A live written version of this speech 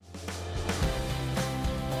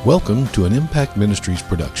Welcome to an Impact Ministries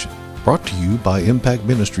production, brought to you by Impact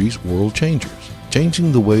Ministries World Changers,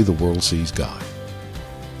 changing the way the world sees God.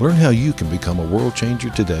 Learn how you can become a world changer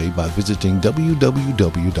today by visiting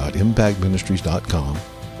www.impactministries.com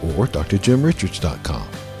or drjimrichards.com.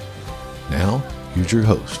 Now, here's your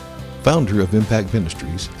host, founder of Impact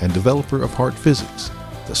Ministries and developer of Heart Physics,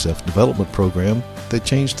 the self-development program that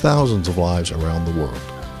changed thousands of lives around the world,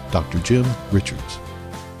 Dr. Jim Richards.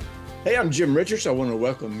 Hey, I'm Jim Richards. I want to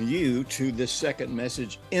welcome you to the second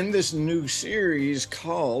message in this new series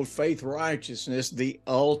called Faith Righteousness, the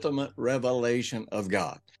Ultimate Revelation of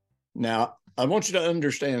God. Now, I want you to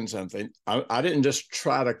understand something. I didn't just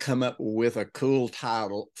try to come up with a cool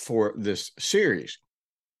title for this series.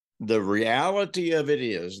 The reality of it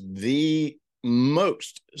is the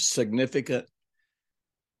most significant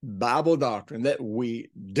Bible doctrine that we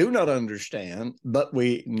do not understand, but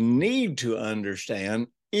we need to understand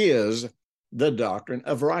is the doctrine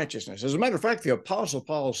of righteousness. As a matter of fact, the Apostle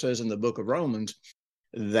Paul says in the book of Romans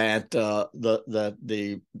that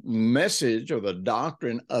the message or the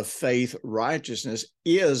doctrine of faith righteousness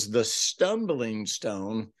is the stumbling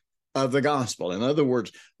stone of the gospel. In other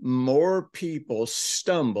words, more people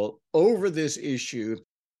stumble over this issue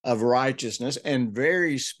of righteousness, and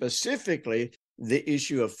very specifically the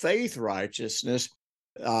issue of faith righteousness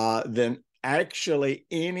than actually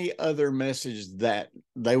any other message that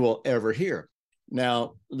they will ever hear.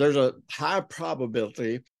 Now, there's a high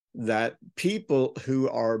probability that people who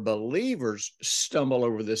are believers stumble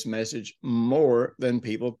over this message more than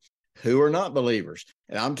people who are not believers.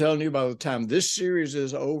 And I'm telling you, by the time this series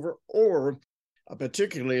is over, or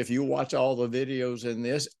particularly if you watch all the videos in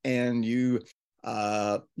this and you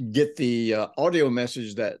get the audio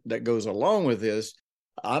message that goes along with this,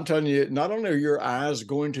 I'm telling you, not only are your eyes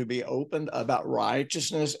going to be opened about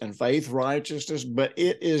righteousness and faith righteousness, but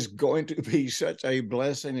it is going to be such a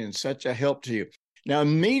blessing and such a help to you. Now,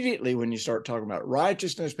 immediately when you start talking about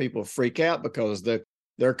righteousness, people freak out because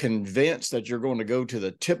they're convinced that you're going to go to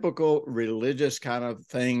the typical religious kind of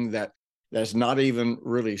thing that's not even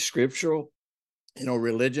really scriptural. You know,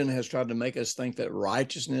 religion has tried to make us think that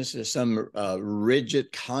righteousness is some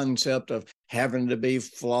rigid concept of having to be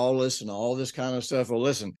flawless and all this kind of stuff. Well,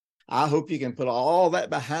 listen, I hope you can put all that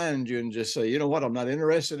behind you and just say, you know what, I'm not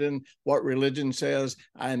interested in what religion says.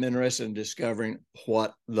 I am interested in discovering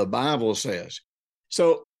what the Bible says.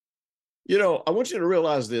 So, you know, I want you to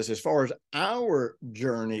realize this as far as our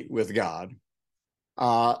journey with God.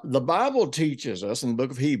 The Bible teaches us in the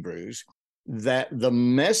book of Hebrews that the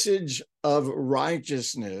message of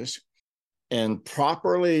righteousness and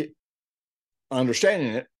properly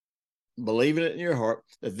understanding it, believing it in your heart,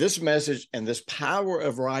 that this message and this power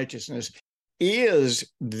of righteousness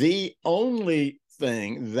is the only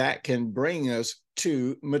thing that can bring us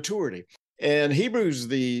to maturity. And Hebrews,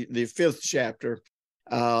 the fifth chapter,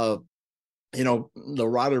 you know, the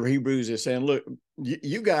writer of Hebrews is saying, look,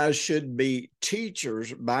 you guys should be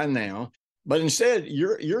teachers by now, but instead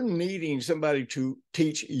you're needing somebody to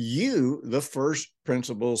teach you the first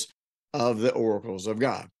principles of the oracles of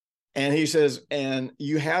God. And he says, and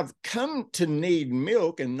you have come to need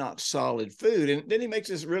milk and not solid food. And then he makes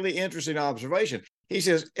this really interesting observation. He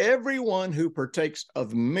says, everyone who partakes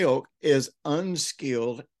of milk is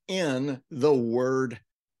unskilled in the word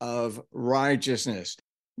of righteousness.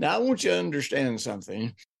 Now, I want you to understand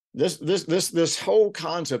something. This whole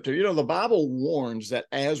concept of, you know, the Bible warns that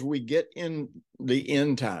as we get in the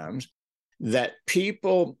end times, that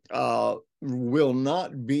people will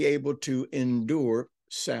not be able to endure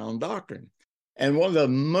sound doctrine. And one of the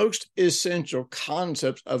most essential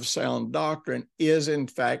concepts of sound doctrine is, in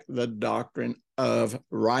fact, the doctrine of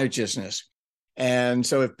righteousness. And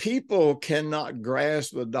so if people cannot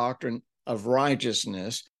grasp the doctrine of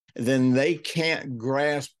righteousness, then they can't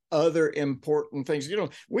grasp other important things. You know,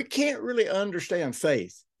 we can't really understand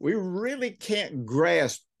faith. We really can't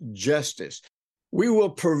grasp justice. We will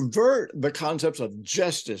pervert the concepts of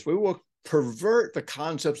justice. We will pervert the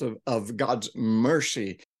concepts of God's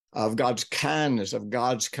mercy, of God's kindness, of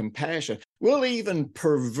God's compassion. We'll even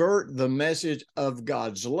pervert the message of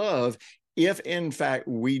God's love if, in fact,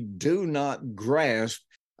 we do not grasp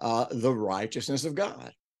the righteousness of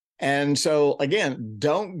God. And so, again,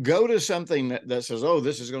 don't go to something that says, oh,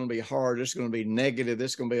 this is going to be hard. This is going to be negative.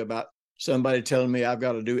 This is going to be about somebody telling me I've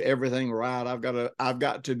got to do everything right. I've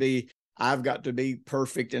got to be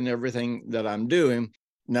perfect in everything that I'm doing.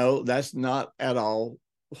 No, that's not at all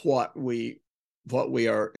what we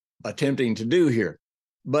are attempting to do here.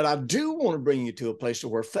 But I do want to bring you to a place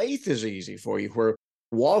where faith is easy for you, where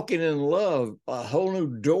walking in love, a whole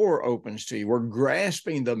new door opens to you. We're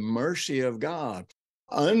grasping the mercy of God.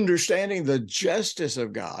 understanding the justice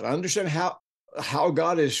of God, understanding how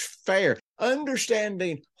God is fair,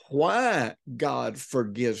 understanding why God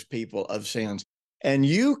forgives people of sins. And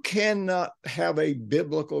you cannot have a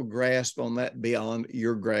biblical grasp on that beyond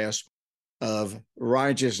your grasp of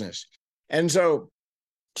righteousness. And so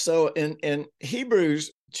in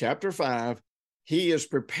Hebrews chapter 5, he is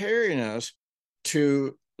preparing us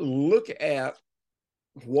to look at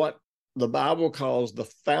what the Bible calls the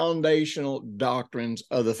foundational doctrines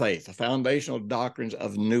of the faith, the foundational doctrines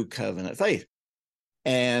of New Covenant faith.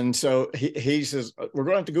 And so he says, we're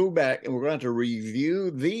going to have to go back and we're going to have to review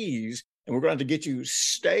these, and we're going to get you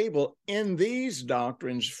stable in these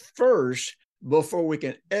doctrines first before we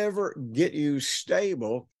can ever get you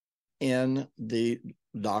stable in the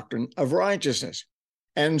doctrine of righteousness.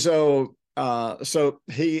 And so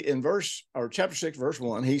he, in chapter 6, verse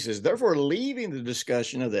 1, he says, therefore, leaving the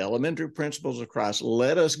discussion of the elementary principles of Christ,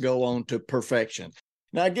 let us go on to perfection.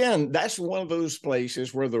 Now, again, that's one of those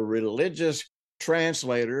places where the religious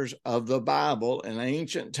translators of the Bible in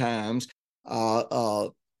ancient times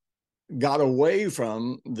got away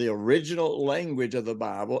from the original language of the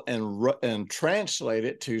Bible and translate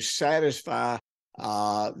it to satisfy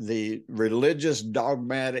the religious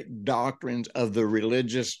dogmatic doctrines of the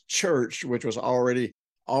religious church, which was already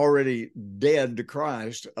dead to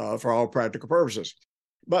Christ for all practical purposes.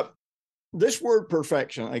 But this word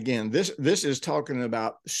perfection, again, this is talking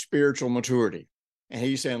about spiritual maturity. And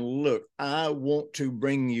he's saying, look, I want to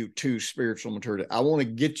bring you to spiritual maturity. I want to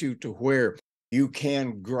get you to where you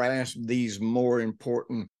can grasp these more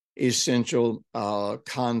important, essential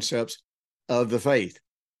concepts of the faith.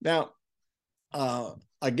 Now,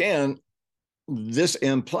 again, this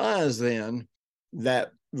implies then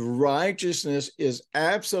that righteousness is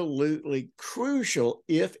absolutely crucial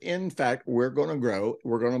if, in fact, we're going to grow,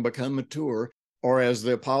 we're going to become mature, or as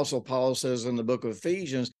the Apostle Paul says in the book of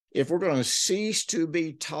Ephesians, if we're going to cease to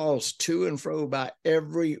be tossed to and fro by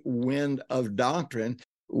every wind of doctrine,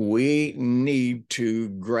 we need to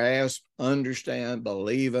grasp, understand,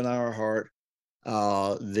 believe in our heart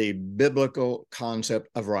the biblical concept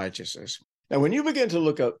of righteousness. Now, when you begin to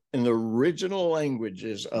look up in the original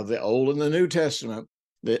languages of the Old and the New Testament,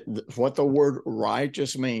 what the word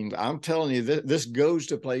righteous means, I'm telling you, this goes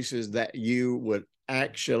to places that you would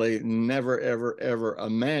actually never, ever, ever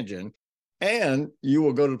imagine. And you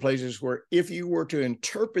will go to places where if you were to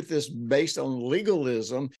interpret this based on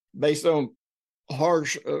legalism, based on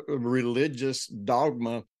harsh religious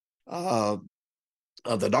dogma of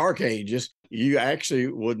the Dark Ages, you actually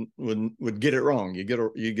would get it wrong. You get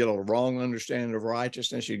a wrong understanding of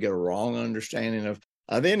righteousness. You get a wrong understanding of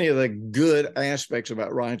any of the good aspects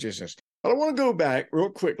about righteousness. But I want to go back real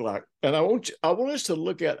quick, and I want us to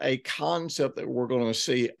look at a concept that we're going to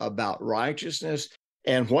see about righteousness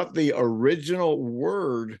and what the original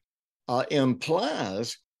word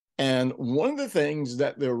implies. And one of the things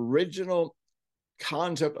that the original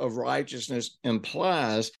concept of righteousness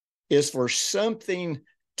implies is for something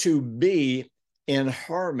to be in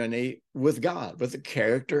harmony with God, with the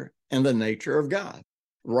character and the nature of God.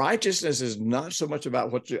 Righteousness is not so much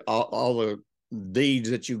about all the deeds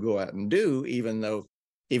that you go out and do, even though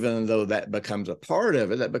that becomes a part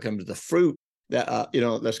of it, that becomes the fruit that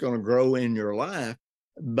that's going to grow in your life.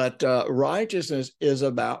 But righteousness is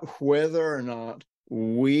about whether or not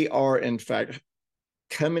we are, in fact,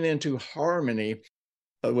 coming into harmony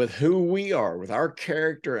with who we are, with our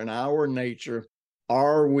character and our nature.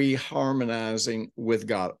 Are we harmonizing with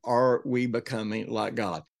God? Are we becoming like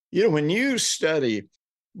God? When you study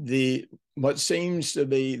what seems to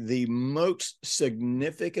be the most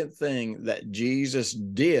significant thing that Jesus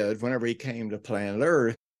did whenever he came to planet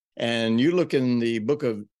Earth, and you look in the book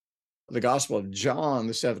of the Gospel of John,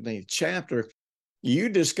 the 17th chapter, you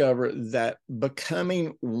discover that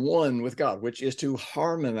becoming one with God, which is to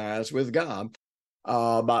harmonize with God,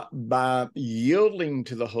 by yielding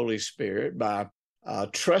to the Holy Spirit, by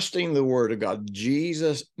trusting the Word of God,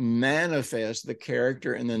 Jesus manifests the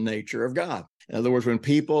character and the nature of God. In other words, when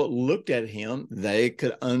people looked at him, they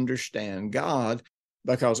could understand God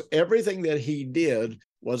because everything that he did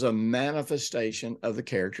was a manifestation of the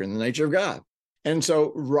character and the nature of God. And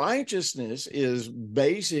so righteousness is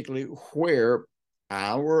basically where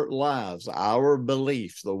our lives, our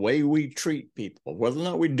beliefs, the way we treat people, whether or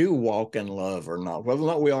not we do walk in love or not, whether or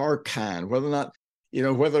not we are kind, whether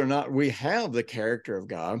or not we have the character of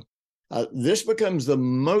God, this becomes the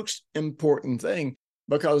most important thing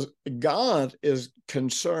because God is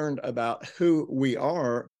concerned about who we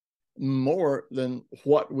are more than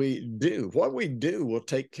what we do. What we do will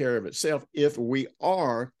take care of itself if we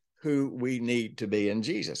are who we need to be in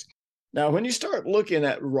Jesus. Now, when you start looking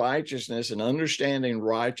at righteousness and understanding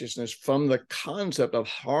righteousness from the concept of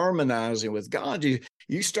harmonizing with God,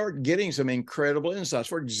 you start getting some incredible insights.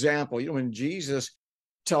 For example, when Jesus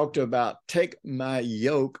talked about take my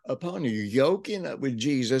yoke upon you, yoking up with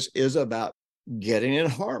Jesus is about getting in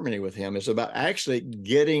harmony with him. It's about actually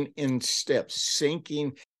getting in steps,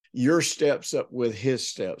 syncing your steps up with his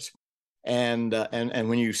steps. And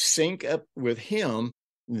when you sync up with him,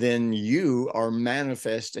 then you are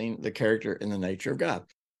manifesting the character and the nature of God.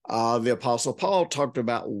 The Apostle Paul talked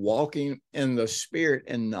about walking in the Spirit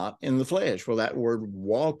and not in the flesh. Well, that word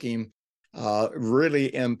walking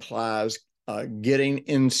really implies getting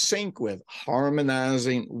in sync with,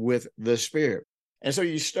 harmonizing with the Spirit. And so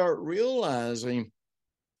you start realizing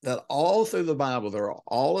that all through the Bible, there are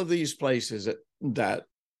all of these places that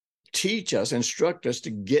teach us, instruct us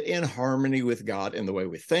to get in harmony with God in the way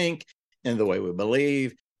we think, in the way we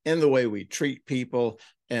believe, in the way we treat people,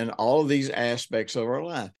 and all of these aspects of our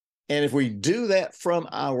life. And if we do that from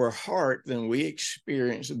our heart, then we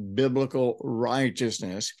experience biblical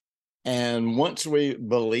righteousness. And once we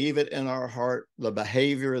believe it in our heart, the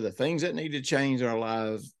behavior, the things that need to change in our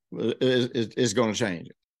lives is going to change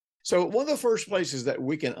it. So one of the first places that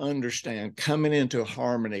we can understand coming into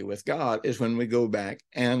harmony with God is when we go back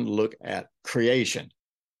and look at creation.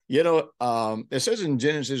 It says in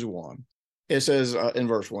Genesis 1, it says in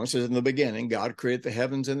verse 1, it says, in the beginning, God created the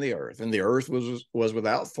heavens and the earth was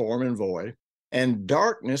without form and void, and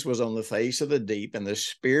darkness was on the face of the deep, and the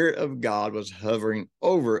Spirit of God was hovering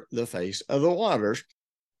over the face of the waters.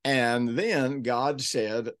 And then God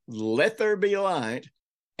said, let there be light,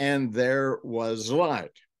 and there was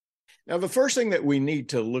light. Now, the first thing that we need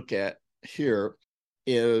to look at here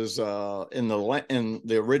is in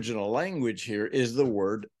the original language here is the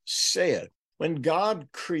word said. When God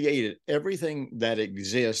created everything that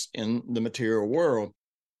exists in the material world,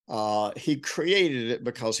 he created it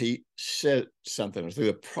because he said something through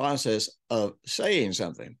the process of saying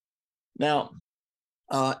something. Now,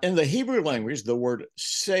 in the Hebrew language, the word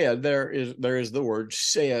said, there is the word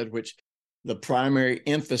said, which the primary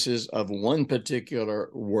emphasis of one particular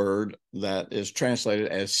word that is translated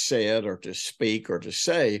as said or to speak or to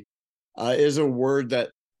say is a word that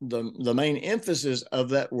the main emphasis of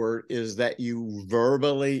that word is that you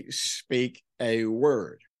verbally speak a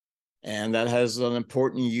word. And that has an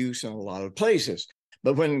important use in a lot of places.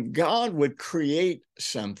 But when God would create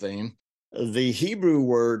something, the Hebrew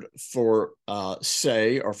word for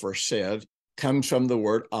say or for said comes from the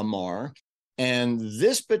word amar. And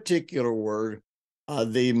this particular word,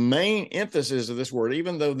 the main emphasis of this word,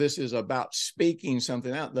 even though this is about speaking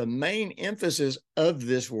something out, the main emphasis of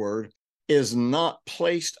this word is not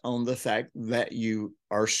placed on the fact that you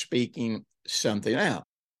are speaking something out.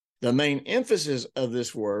 The main emphasis of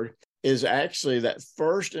this word is actually that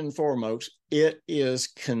first and foremost, it is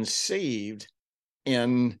conceived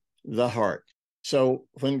in the heart. So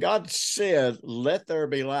when God said, let there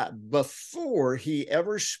be light, before he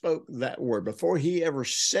ever spoke that word, before he ever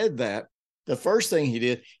said that, the first thing he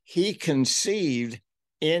did, he conceived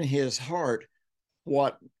in his heart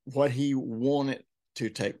what he wanted to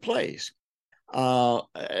take place. And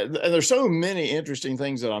there's so many interesting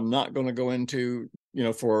things that I'm not going to go into,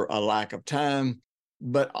 for a lack of time.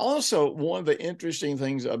 But also one of the interesting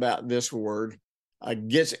things about this word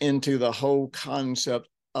gets into the whole concept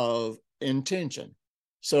of intention.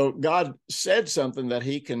 So God said something that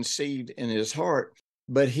he conceived in his heart,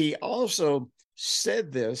 but he also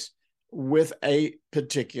said this with a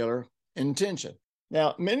particular intention.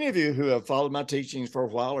 Now, many of you who have followed my teachings for a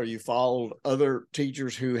while, or you followed other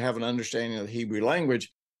teachers who have an understanding of the Hebrew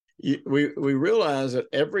language, we realize that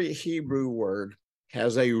every Hebrew word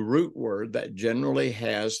has a root word that generally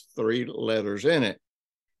has 3 letters in it.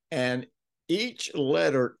 And each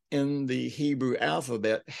letter in the Hebrew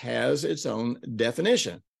alphabet has its own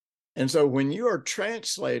definition. And so when you are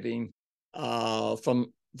translating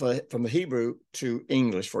from the Hebrew to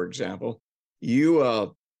English, for example,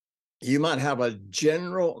 you might have a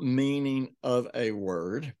general meaning of a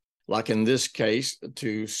word, like in this case,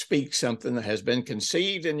 to speak something that has been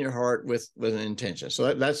conceived in your heart with an intention.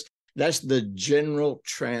 So that's the general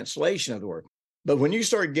translation of the word. But when you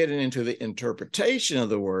start getting into the interpretation of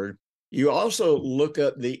the word, you also look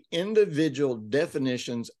up the individual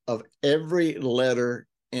definitions of every letter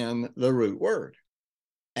in the root word.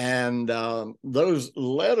 And those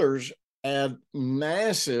letters add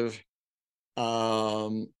massive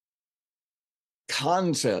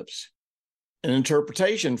concepts and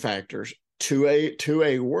interpretation factors to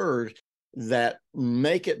a word that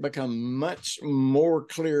make it become much more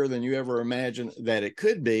clear than you ever imagined that it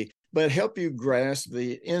could be, but help you grasp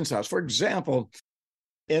the insights. For example,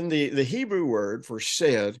 in the Hebrew word for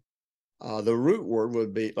said, the root word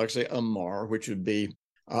would be, like say, Amar, which would be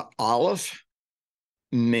Aleph,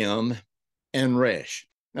 Mem, and Resh.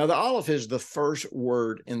 Now, the Aleph is the first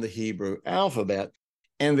word in the Hebrew alphabet,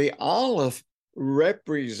 and the Aleph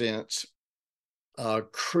represents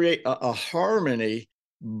create a harmony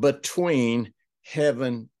between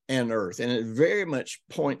heaven and earth. And it very much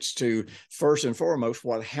points to, first and foremost,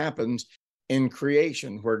 what happens in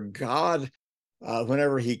creation, where God,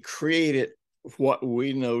 whenever he created what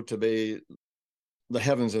we know to be the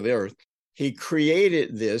heavens of the earth, he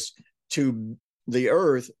created this to the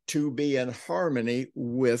earth to be in harmony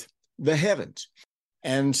with the heavens.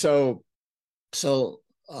 And so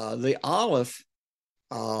the Aleph,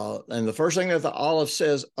 and the first thing that the Aleph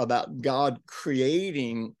says about God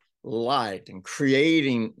creating light and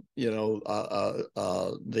creating, the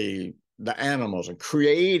animals and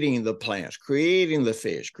creating the plants, creating the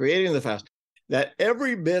fish, creating the fowls, that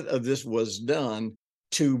every bit of this was done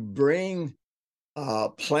to bring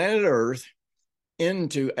planet Earth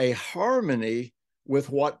into a harmony with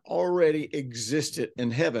what already existed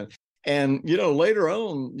in heaven. And later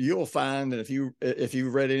on, you'll find, and if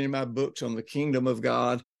you've read any of my books on the kingdom of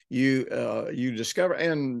God, you discover,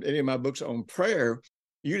 and any of my books on prayer,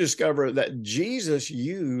 you discover that Jesus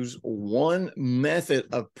used one method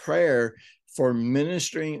of prayer for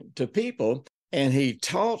ministering to people, and he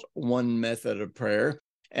taught one method of prayer.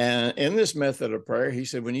 And in this method of prayer, he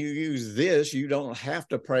said, when you use this, you don't have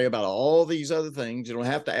to pray about all these other things. You don't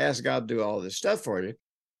have to ask God to do all this stuff for you,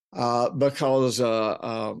 because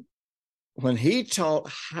when he taught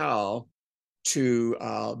how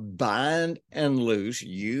to bind and loose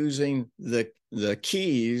using the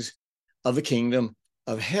keys of the kingdom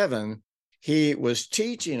of heaven, he was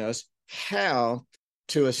teaching us how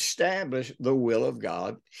to establish the will of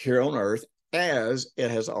God here on earth as it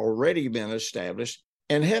has already been established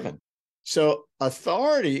in heaven. So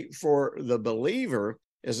authority for the believer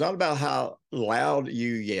is not about how loud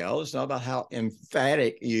you yell. It's not about how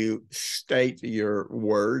emphatic you state your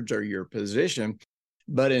words or your position,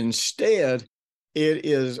 but instead it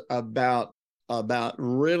is about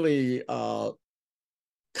really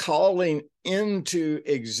calling into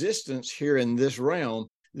existence here in this realm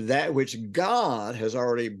that which God has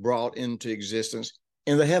already brought into existence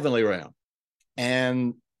in the heavenly realm,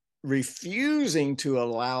 and refusing to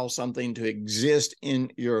allow something to exist in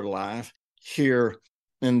your life here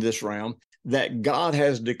in this realm that God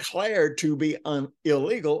has declared to be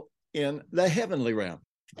illegal in the heavenly realm.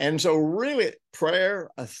 And so really prayer,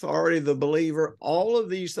 authority of the believer, all of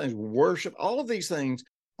these things, worship, all of these things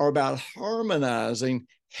are about harmonizing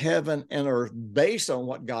heaven and earth based on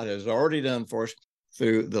what God has already done for us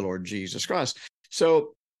through the Lord Jesus Christ.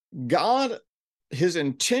 So God, his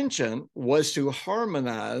intention was to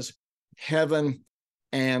harmonize heaven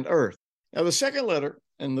and earth. Now, the second letter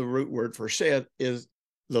in the root word for said is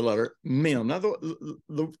the letter Mem. Now,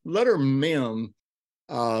 the letter Mem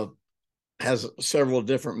has several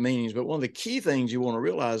different meanings, but one of the key things you want to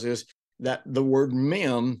realize is that the word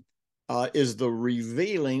Mem is the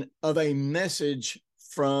revealing of a message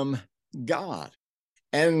from God.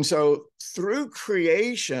 And so through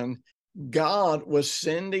creation, God was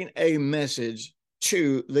sending a message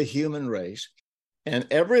to the human race, and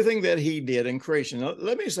everything that he did in creation. Now,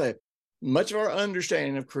 let me say, much of our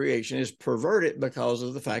understanding of creation is perverted because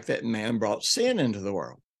of the fact that man brought sin into the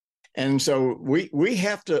world. And so we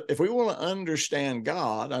have to, if we want to understand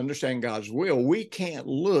God, understand God's will, we can't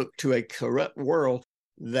look to a corrupt world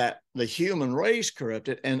that the human race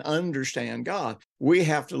corrupted and understand God. We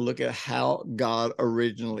have to look at how God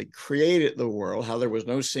originally created the world, how there was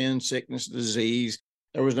no sin, sickness, disease,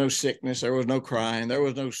 there was no sickness, there was no crying, there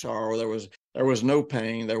was no sorrow, there was no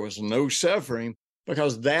pain, there was no suffering,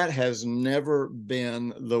 because that has never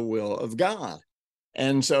been the will of God.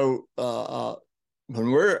 And so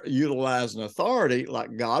when we're utilizing authority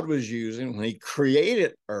like God was using when he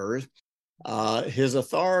created earth, his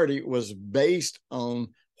authority was based on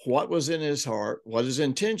what was in his heart, what his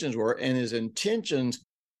intentions were, and his intentions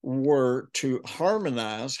were to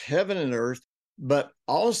harmonize heaven and earth, but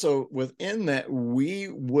also within that, we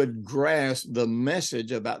would grasp the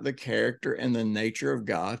message about the character and the nature of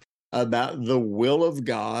God, about the will of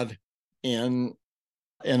God in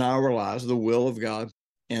our lives, the will of God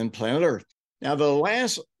in planet Earth. Now, the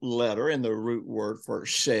last letter in the root word for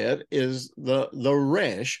said is the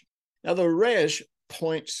resh. Now, the resh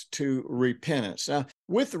points to repentance. Now,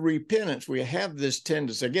 with repentance, we have this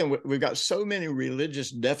tendency, again, we've got so many religious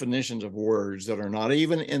definitions of words that are not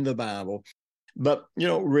even in the Bible, But,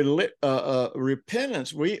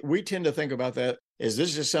 repentance, we tend to think about that as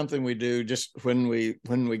this is something we do just when we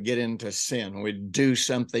get into sin, we do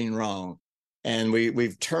something wrong. And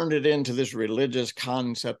we've turned it into this religious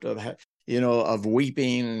concept of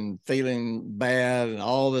weeping and feeling bad and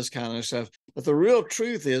all this kind of stuff. But the real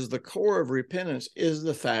truth is the core of repentance is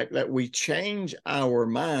the fact that we change our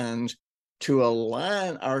minds to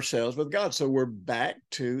align ourselves with God. So we're back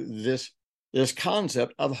to this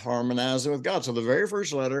concept of harmonizing with God. So the very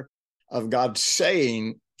first letter of God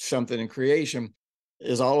saying something in creation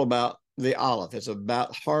is all about the Aleph. It's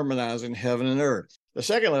about harmonizing heaven and earth. The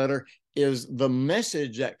second letter is the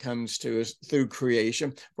message that comes to us through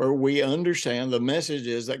creation, where we understand the message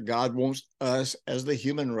is that God wants us as the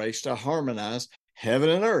human race to harmonize heaven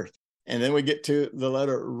and earth. And then we get to the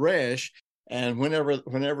letter Resh, and whenever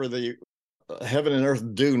the heaven and earth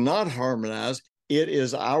do not harmonize, it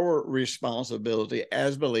is our responsibility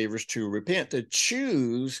as believers to repent, to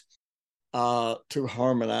choose to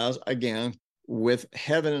harmonize again with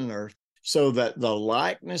heaven and earth, so that the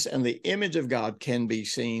likeness and the image of God can be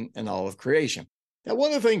seen in all of creation. Now,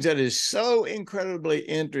 one of the things that is so incredibly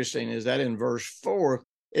interesting is that in verse 4,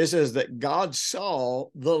 it says that God saw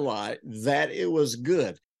the light, that it was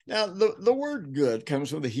good. Now, the word good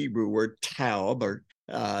comes from the Hebrew word taub or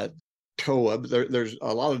toab. There's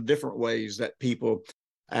a lot of different ways that people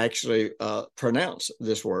actually pronounce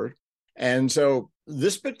this word. And so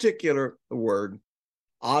this particular word,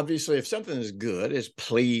 obviously, if something is good, it's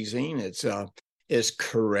pleasing, it's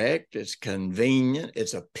correct, it's convenient,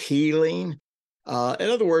 it's appealing. In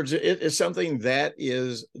other words, it's something that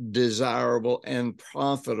is desirable and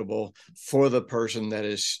profitable for the person that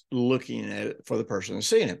is looking at it, for the person that's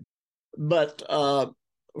seeing it. But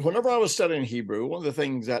whenever I was studying Hebrew, one of the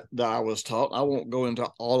things that I was taught, I won't go into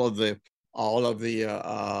all of the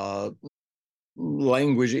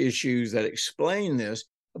language issues that explain this,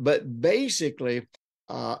 but basically,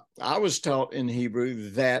 I was taught in Hebrew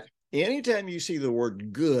that anytime you see the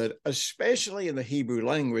word good, especially in the Hebrew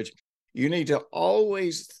language, you need to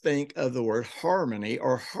always think of the word harmony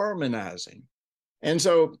or harmonizing. And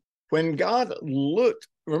so when God looked,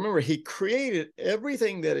 remember, he created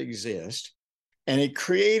everything that exists, and he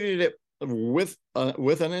created it with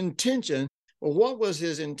an intention. Well, what was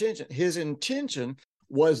his intention? His intention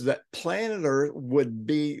was that planet Earth would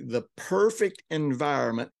be the perfect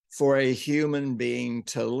environment for a human being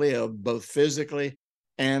to live, both physically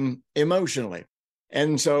and emotionally.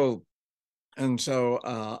 And so when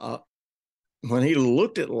he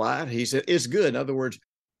looked at light, he said, it's good. In other words,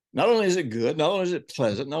 not only is it good, not only is it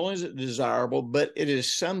pleasant, not only is it desirable, but it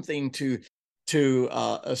is something to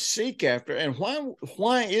seek after. And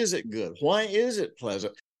why is it good? Why is it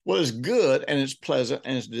pleasant? Well, it's good and it's pleasant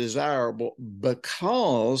and it's desirable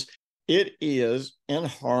because it is in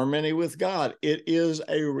harmony with God. It is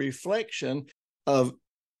a reflection of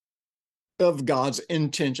God's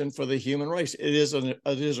intention for the human race. It is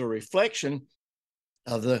a reflection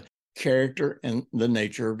of the character and the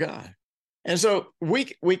nature of God. And so we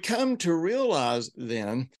come to realize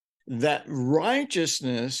then that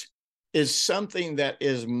righteousness is something that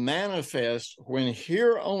is manifest when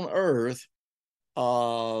here on earth,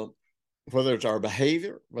 whether it's our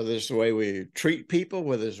behavior, whether it's the way we treat people,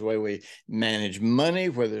 whether it's the way we manage money,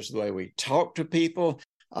 whether it's the way we talk to people,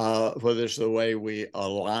 whether it's the way we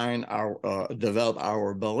align develop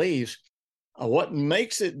our beliefs, what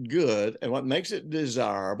makes it good and what makes it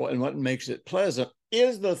desirable and what makes it pleasant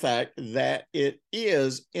is the fact that it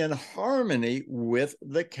is in harmony with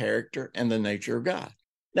the character and the nature of God.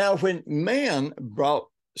 Now, when man brought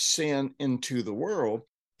sin into the world,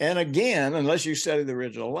 and again, unless you study the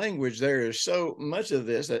original language, there is so much of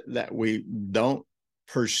this that we don't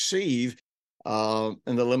perceive in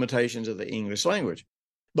the limitations of the English language.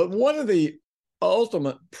 But one of the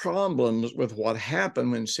ultimate problems with what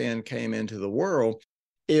happened when sin came into the world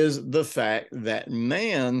is the fact that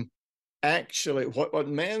man actually, what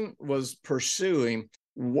man was pursuing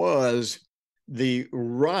was the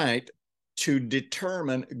right to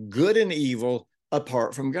determine good and evil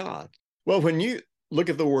apart from God. Well, when you look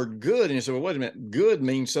at the word good and you say, well, wait a minute, good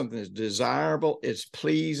means something that's desirable, it's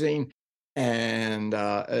pleasing, and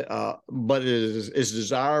but it's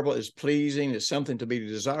desirable, it's pleasing, it's something to be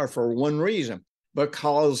desired for one reason,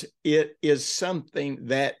 because it is something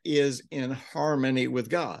that is in harmony with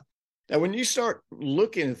God. Now, when you start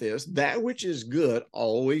looking at this, that which is good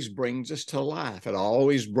always brings us to life. It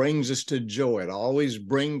always brings us to joy. It always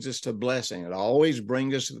brings us to blessing. It always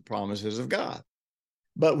brings us to the promises of God.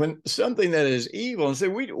 But when something that is evil, and so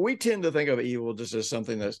we tend to think of evil just as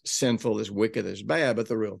something that's sinful, that's wicked, that's bad. But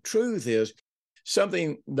the real truth is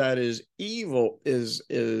something that is evil is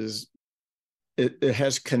it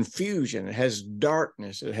has confusion, it has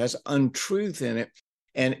darkness, it has untruth in it.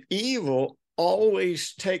 And evil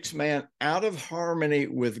always takes man out of harmony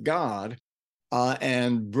with God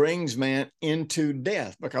and brings man into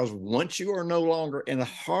death, because once you are no longer in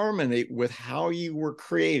harmony with how you were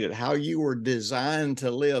created, how you were designed to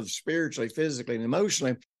live spiritually, physically, and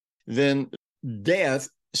emotionally, then death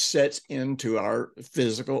sets into our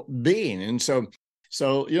physical being. And so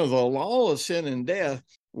the law of sin and death,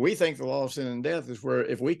 we think the law of sin and death is where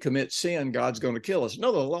if we commit sin, God's going to kill us.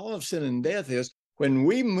 No, the law of sin and death is when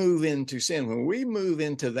we move into sin, when we move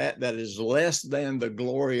into that is less than the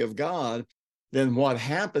glory of God, then what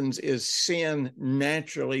happens is sin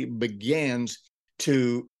naturally begins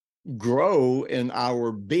to grow in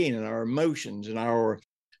our being, in our emotions, in our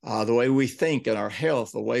the way we think, and our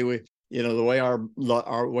health, the way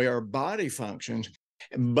our body functions.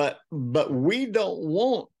 But we don't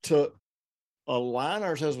want to align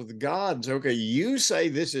ourselves with God and say, okay, you say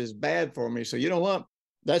this is bad for me, so you know what?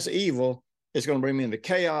 That's evil. It's going to bring me into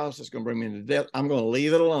chaos. It's going to bring me into death. I'm going to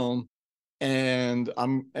leave it alone. And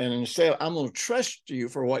instead, I'm going to trust you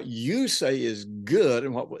for what you say is good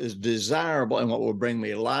and what is desirable and what will bring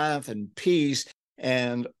me life and peace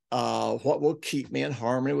and what will keep me in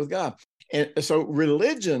harmony with God. And so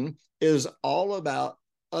religion is all about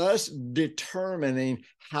us determining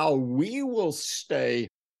how we will stay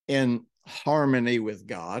in harmony with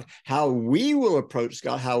God, how we will approach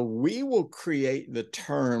God, how we will create the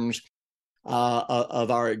terms of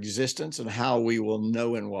our existence and how we will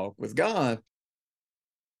know and walk with God.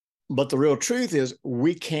 But the real truth is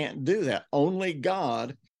we can't do that. Only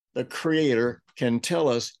God, the Creator, can tell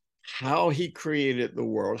us how He created the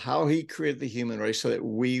world, how He created the human race so that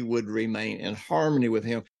we would remain in harmony with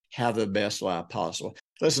Him, have the best life possible.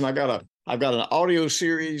 Listen, I've got an audio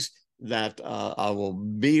series that I will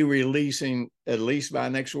be releasing at least by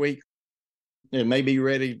next week. It may be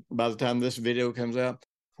ready by the time this video comes out,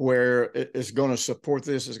 where it's going to support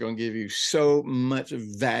this. It's going to give you so much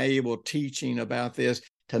valuable teaching about this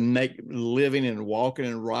to make living and walking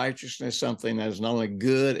in righteousness something that is not only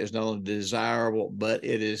good, is not only desirable, but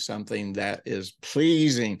it is something that is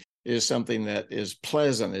pleasing, is something that is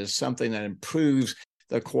pleasant, is something that improves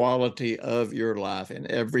the quality of your life in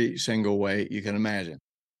every single way you can imagine.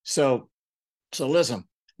 So listen,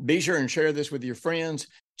 be sure and share this with your friends.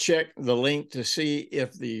 Check the link to see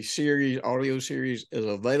if the audio series is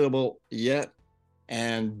available yet.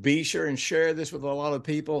 And be sure and share this with a lot of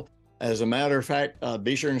people. As a matter of fact,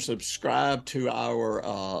 be sure and subscribe to our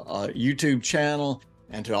YouTube channel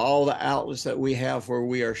and to all the outlets that we have where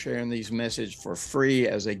we are sharing these messages for free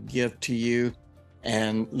as a gift to you.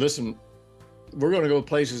 And listen, we're going to go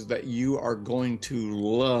places that you are going to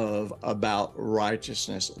love about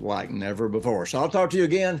righteousness like never before. So I'll talk to you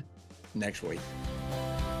again next week.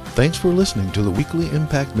 Thanks for listening to the weekly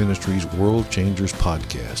Impact Ministries World Changers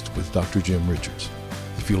podcast with Dr. Jim Richards.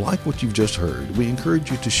 If you like what you've just heard, we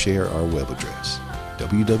encourage you to share our web address,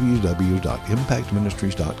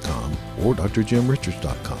 www.impactministries.com or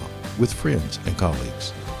drjimrichards.com, with friends and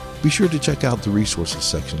colleagues. Be sure to check out the resources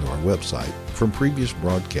section of our website from previous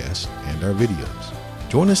broadcasts and our videos.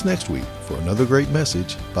 Join us next week for another great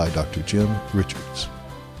message by Dr. Jim Richards.